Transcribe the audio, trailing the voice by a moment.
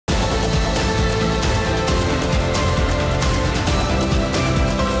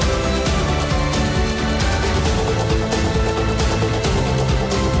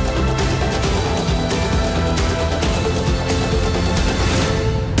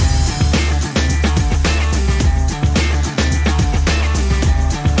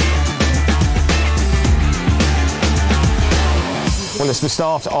Well, it's the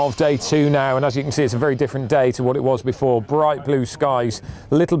start of day 2 now, and as you can see, it's a very different day to what it was before. Bright blue skies,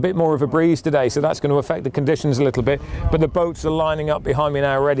 a little bit more of a breeze today, so that's going to affect the conditions a little bit. But the boats are lining up behind me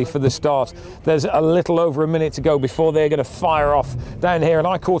now, ready for the start. There's a little over a minute to go before they're going to fire off down here, and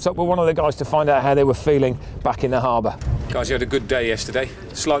I caught up with one of the guys to find out how they were feeling back in the harbour. Guys, you had a good day yesterday.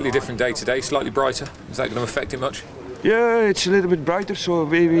 Slightly different day today, slightly brighter. Is that going to affect it much? Yeah, it's a little bit brighter, so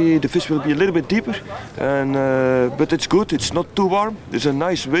maybe the fish will be a little bit deeper. And but it's good. It's not too warm. There's a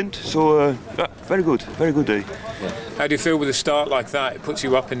nice wind, so yeah, very good day. Yeah. How do you feel with a start like that? It puts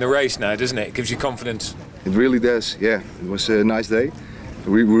you up in the race now, doesn't it? It gives you confidence. It really does. Yeah, it was a nice day.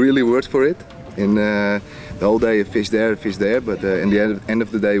 We really worked for it. In the whole day, a fish there, but in the end of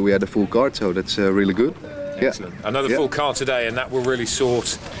the day, we had a full card, so that's really good. Excellent. Yeah. Another full car today, and that will really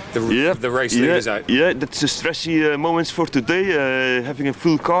sort the race leaders out. Yeah, that's the stressy moments for today, having a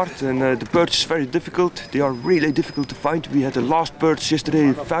full cart, and the perch is very difficult. They are really difficult to find. We had the last perch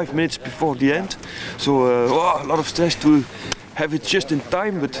yesterday 5 minutes before the end, so a lot of stress to have it just in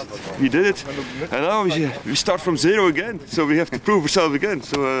time, but we did it. And now we start from zero again, so we have to prove ourselves again.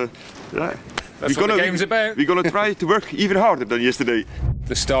 So yeah. That's what the game's about. We're going to try to work even harder than yesterday.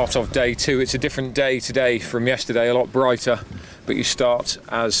 The start of day 2, it's a different day today from yesterday, a lot brighter, but you start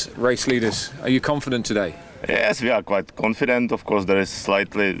as race leaders. Are you confident today? Yes, we are quite confident. Of course, there is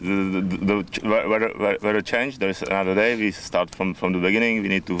slightly the weather change. There is another day. We start from the beginning. We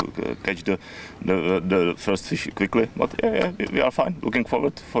need to catch the first fish quickly. But yeah, we are fine. Looking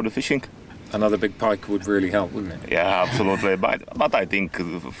forward for the fishing. Another big pike would really help, wouldn't it? Yeah, absolutely. but I think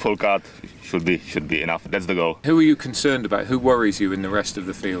full card should be enough. That's the goal. Who are you concerned about? Who worries you in the rest of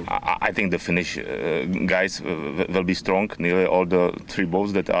the field? I think the Finnish guys will be strong. Nearly all the 3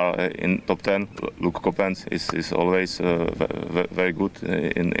 boats that are in top 10. Luke Coppens is always very good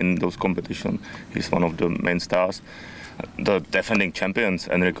in those competitions. He's one of the main stars. The defending champions,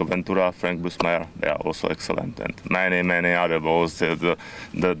 Enrico Ventura, Frank Bussmeyer, they are also excellent, and many other boats.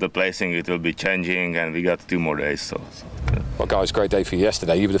 The placing, it will be changing, and we got 2 more days. So. Well, guys, great day for you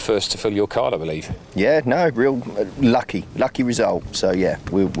yesterday. You were the first to fill your card, I believe. Yeah, no, real lucky result. So yeah,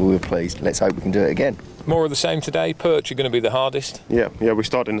 we were pleased. Let's hope we can do it again. More of the same today. Perch are going to be the hardest. Yeah, we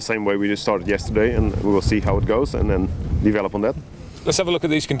start in the same way we just started yesterday, and we will see how it goes, and then develop on that. Let's have a look at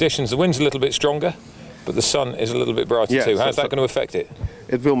these conditions. The wind's a little bit stronger, but the sun is a little bit brighter too. How's that going to affect it?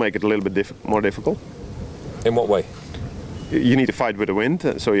 It will make it a little bit more difficult. In what way? You need to fight with the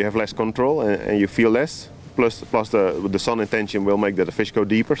wind, so you have less control and you feel less. Plus the sun intention will make that the fish go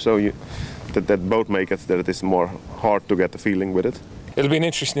deeper, so that both make it that it is more hard to get the feeling with it. It'll be an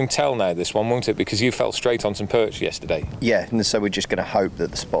interesting tell now, this one, won't it? Because you fell straight on some perch yesterday. Yeah, and so we're just going to hope that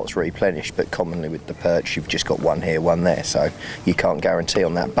the spot's replenished, but commonly with the perch you've just got one here, one there, so you can't guarantee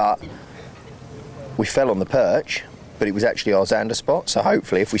on that. But we fell on the perch, but it was actually our Zander spot, so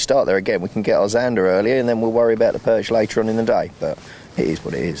hopefully if we start there again we can get our Zander earlier, and then we'll worry about the perch later on in the day. But it is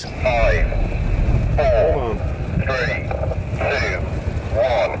what it is. 5, 4, 3, 2,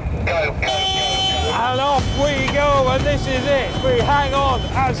 1, go. And off we go, and this is it. We hang on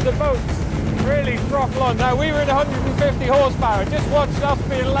as the boats really throttle on. Now, we were at 150 horsepower. Just watch us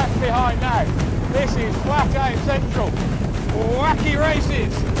being left behind now. This is flat out central. Wacky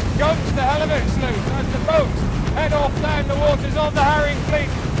races. Guns to halibut sleuth as the boats head off down the waters on the herring fleet.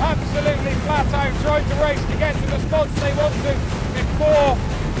 Absolutely flat out, trying to race to get to the spots they want to before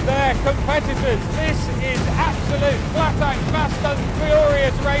their competitors. This is absolute flat out, fast and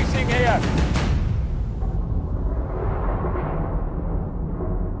furious racing here.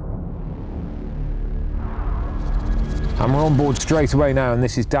 And we're on board straight away now, and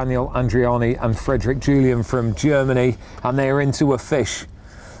this is Daniel Andriani and Frederick Julian from Germany, and they're into a fish.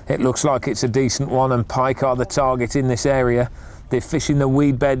 It looks like it's a decent one, and pike are the target in this area. They're fishing the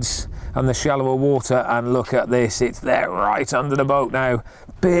weed beds and the shallower water, and look at this, it's there right under the boat now.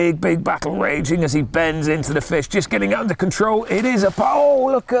 Big battle raging as he bends into the fish, just getting under control. It is a pike. Oh,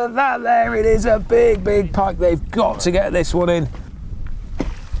 look at that there, it is a big pike. They've got to get this one in.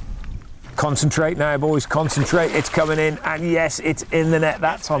 Concentrate now, boys, concentrate. It's coming in, and yes, it's in the net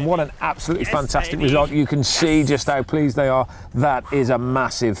that time. What an absolutely fantastic result. You can see just how pleased they are. That is a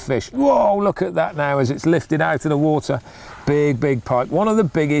massive fish. Whoa, look at that now as it's lifted out of the water. Big pike. One of the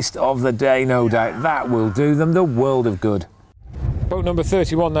biggest of the day, no doubt. That will do them the world of good. Boat number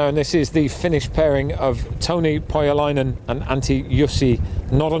 31 now, and this is the Finnish pairing of Toni Pojalainen and Antti Jussi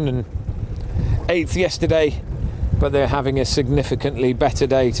Noronen. 8th yesterday, but they're having a significantly better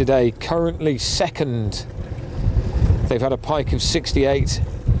day today. Currently 2nd. They've had a pike of 68,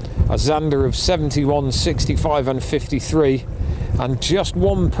 a Zander of 71, 65 and 53, and just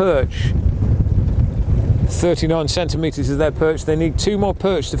one perch 39 centimetres is their perch. They need 2 more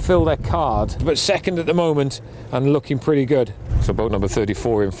perch to fill their card, but second at the moment and looking pretty good. So boat number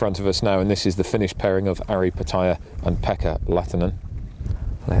 34 in front of us now, and this is the finished pairing of Ari Pataja and Pekka Latanen.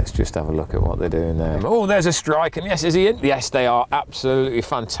 Let's just have a look at what they're doing there. Oh, there's a strike, and yes, is he in? Yes, they are. Absolutely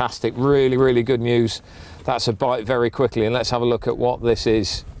fantastic. Really, really good news. That's a bite very quickly, and let's have a look at what this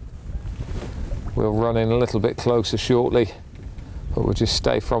is. We'll run in a little bit closer shortly, but we'll just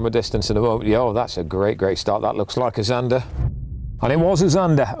stay from a distance in a moment. Yeah, oh, that's a great, great start. That looks like a zander. And it was a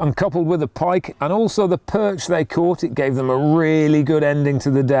zander, and coupled with the pike and also the perch they caught, it gave them a really good ending to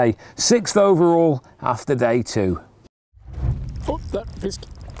the day. 6th overall after day 2. Oh, that fish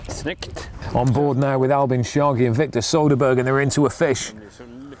snicked. On board now with Albin Shagi and Victor Soderberg, and they're into a fish.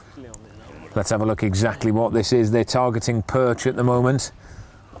 Let's have a look exactly what this is. They're targeting perch at the moment.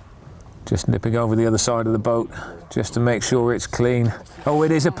 Just nipping over the other side of the boat just to make sure it's clean. Oh,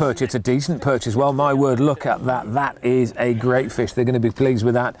 it is a perch. It's a decent perch as well. My word, look at that. That is a great fish. They're going to be pleased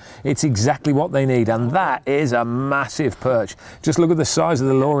with that. It's exactly what they need, and that is a massive perch. Just look at the size of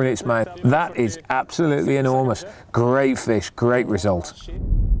the lure in its mouth. That is absolutely enormous. Great fish, great result.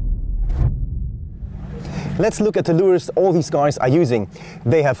 Let's look at the lures all these guys are using.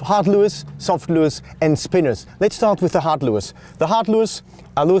 They have hard lures, soft lures and spinners. Let's start with the hard lures. The hard lures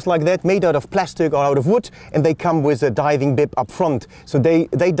are lures like that, made out of plastic or out of wood, and they come with a diving bib up front. So they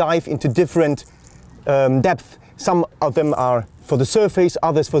dive into different depth. Some of them are for the surface,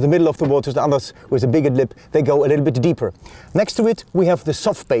 others for the middle of the water, others with a bigger lip, they go a little bit deeper. Next to it we have the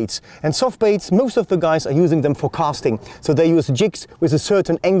soft baits, and soft baits, most of the guys are using them for casting. So they use jigs with a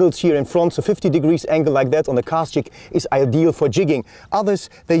certain angles here in front, so 50 degrees angle like that on the cast jig is ideal for jigging.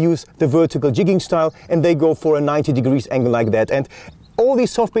 Others, they use the vertical jigging style and they go for a 90 degrees angle like that. And all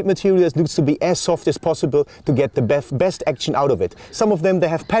these soft bait materials needs to be as soft as possible to get the best action out of it. Some of them, they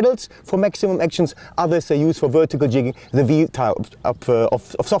have pedals for maximum actions, others they use for vertical jigging, the V type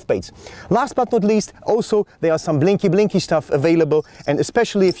of soft baits. Last but not least, also there are some blinky stuff available, and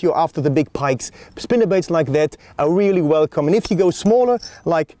especially if you're after the big pikes, spinner baits like that are really welcome. And if you go smaller,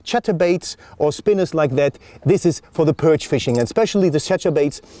 like chatter baits or spinners like that, this is for the perch fishing, and especially the chatter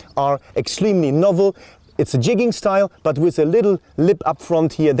baits are extremely novel. It's a jigging style, but with a little lip up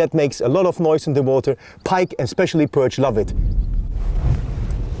front here that makes a lot of noise in the water. Pike and especially perch love it.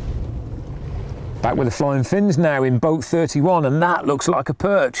 Back with the flying fins now in boat 31, and that looks like a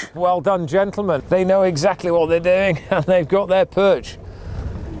perch. Well done, gentlemen. They know exactly what they're doing and they've got their perch.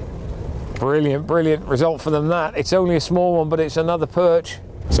 Brilliant, brilliant result for them that. It's only a small one, but it's another perch.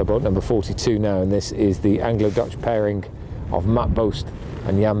 So boat number 42 now, and this is the Anglo-Dutch pairing of Matt Boost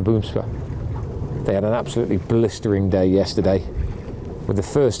and Jan Boomsma. They had an absolutely blistering day yesterday. With the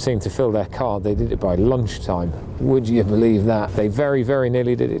first team to fill their card, they did it by lunchtime. Would you believe that? They very, very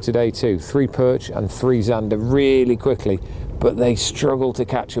nearly did it today too. 3 perch and 3 zander really quickly, but they struggled to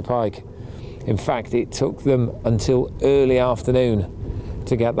catch a pike. In fact, it took them until early afternoon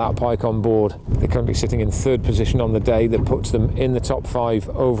to get that pike on board. They're currently sitting in 3rd position on the day. That puts them in the top 5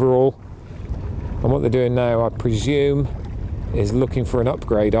 overall. And what they're doing now, I presume, is looking for an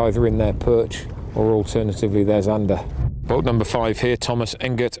upgrade either in their perch or alternatively their zander. Boat number 5 here, Thomas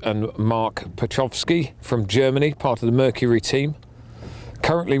Engert and Mark Petrovsky from Germany, part of the Mercury team.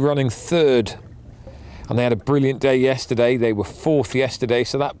 Currently running 3rd, and they had a brilliant day yesterday. They were 4th yesterday,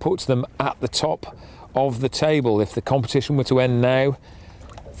 so that puts them at the top of the table. If the competition were to end now,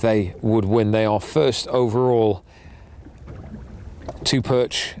 they would win. They are 1st overall. 2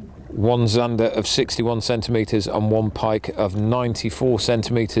 perch, 1 zander of 61 centimetres and 1 pike of 94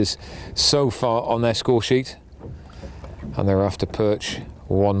 centimetres so far on their score sheet. And they're after perch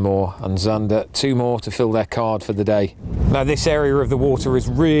 1 more and zander 2 more to fill their card for the day. Now this area of the water is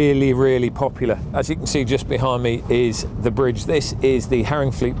really, really popular. As you can see just behind me is the bridge. This is the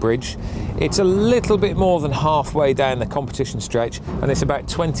Haringvliet Bridge. It's a little bit more than halfway down the competition stretch, and it's about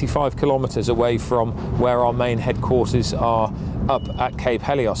 25 kilometres away from where our main headquarters are up at Cape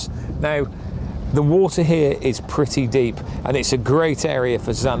Helios. Now the water here is pretty deep, and it's a great area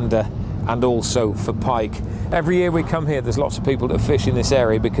for zander and also for pike. Every year we come here, there's lots of people that fish in this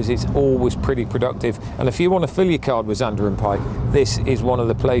area because it's always pretty productive, and if you want to fill your card with zander and pike, this is one of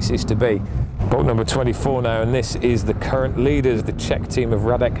the places to be. Boat number 24 now, and this is the current leaders, the Czech team of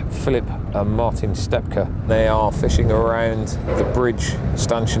Radek Filip and Martin Stepka. They are fishing around the bridge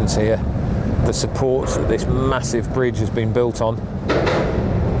stanchions here, the supports that this massive bridge has been built on.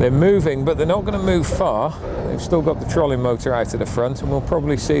 They're moving, but they're not going to move far. They've still got the trolling motor out at the front, and we'll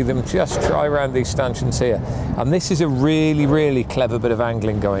probably see them just try around these stanchions here. And this is a really, really clever bit of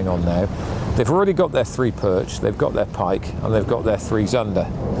angling going on now. They've already got their 3 perch, they've got their pike, and they've got their 3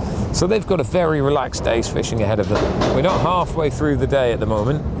 zander. So they've got a very relaxed day's fishing ahead of them. We're not halfway through the day at the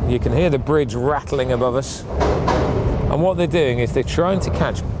moment. You can hear the bridge rattling above us. And what they're doing is they're trying to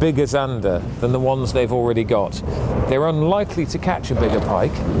catch bigger zander than the ones they've already got. They're unlikely to catch a bigger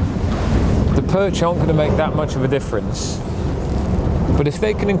pike. The perch aren't going to make that much of a difference. But if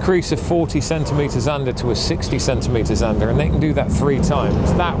they can increase a 40 centimetre zander to a 60 centimetre zander, and they can do that 3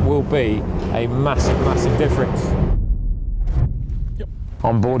 times, that will be a massive, massive difference.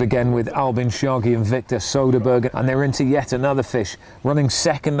 On board again with Albin Shagi and Victor Soderberg, and they're into yet another fish. Running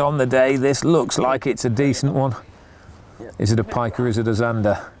second on the day, this looks like it's a decent one. Is it a pike or is it a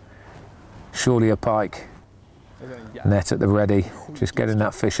zander? Surely a pike. Net at the ready, just getting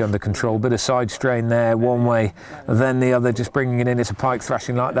that fish under control. Bit of side strain there, one way, then the other, just bringing it in. It's a pike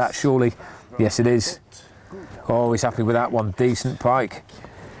thrashing like that, surely. Yes, it is. Oh, he's happy with that one. Decent pike.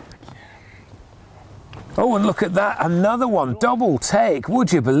 Oh, and look at that, another one, double take.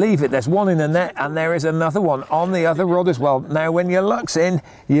 Would you believe it? There's one in the net and there is another one on the other rod as well. Now, when your luck's in,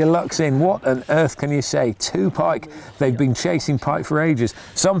 your luck's in. What on earth can you say? 2 pike. They've been chasing pike for ages.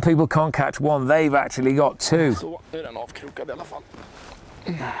 Some people can't catch one. They've actually got 2.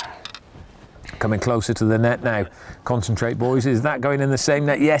 Coming closer to the net now. Concentrate, boys. Is that going in the same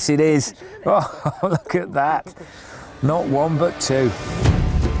net? Yes, it is. Oh, look at that. Not 1, but 2.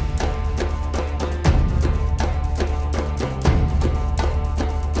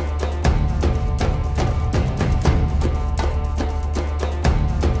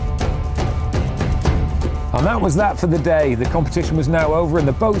 And that was that for the day. The competition was now over and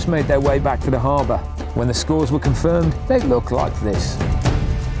the boats made their way back to the harbour. When the scores were confirmed, they looked like this.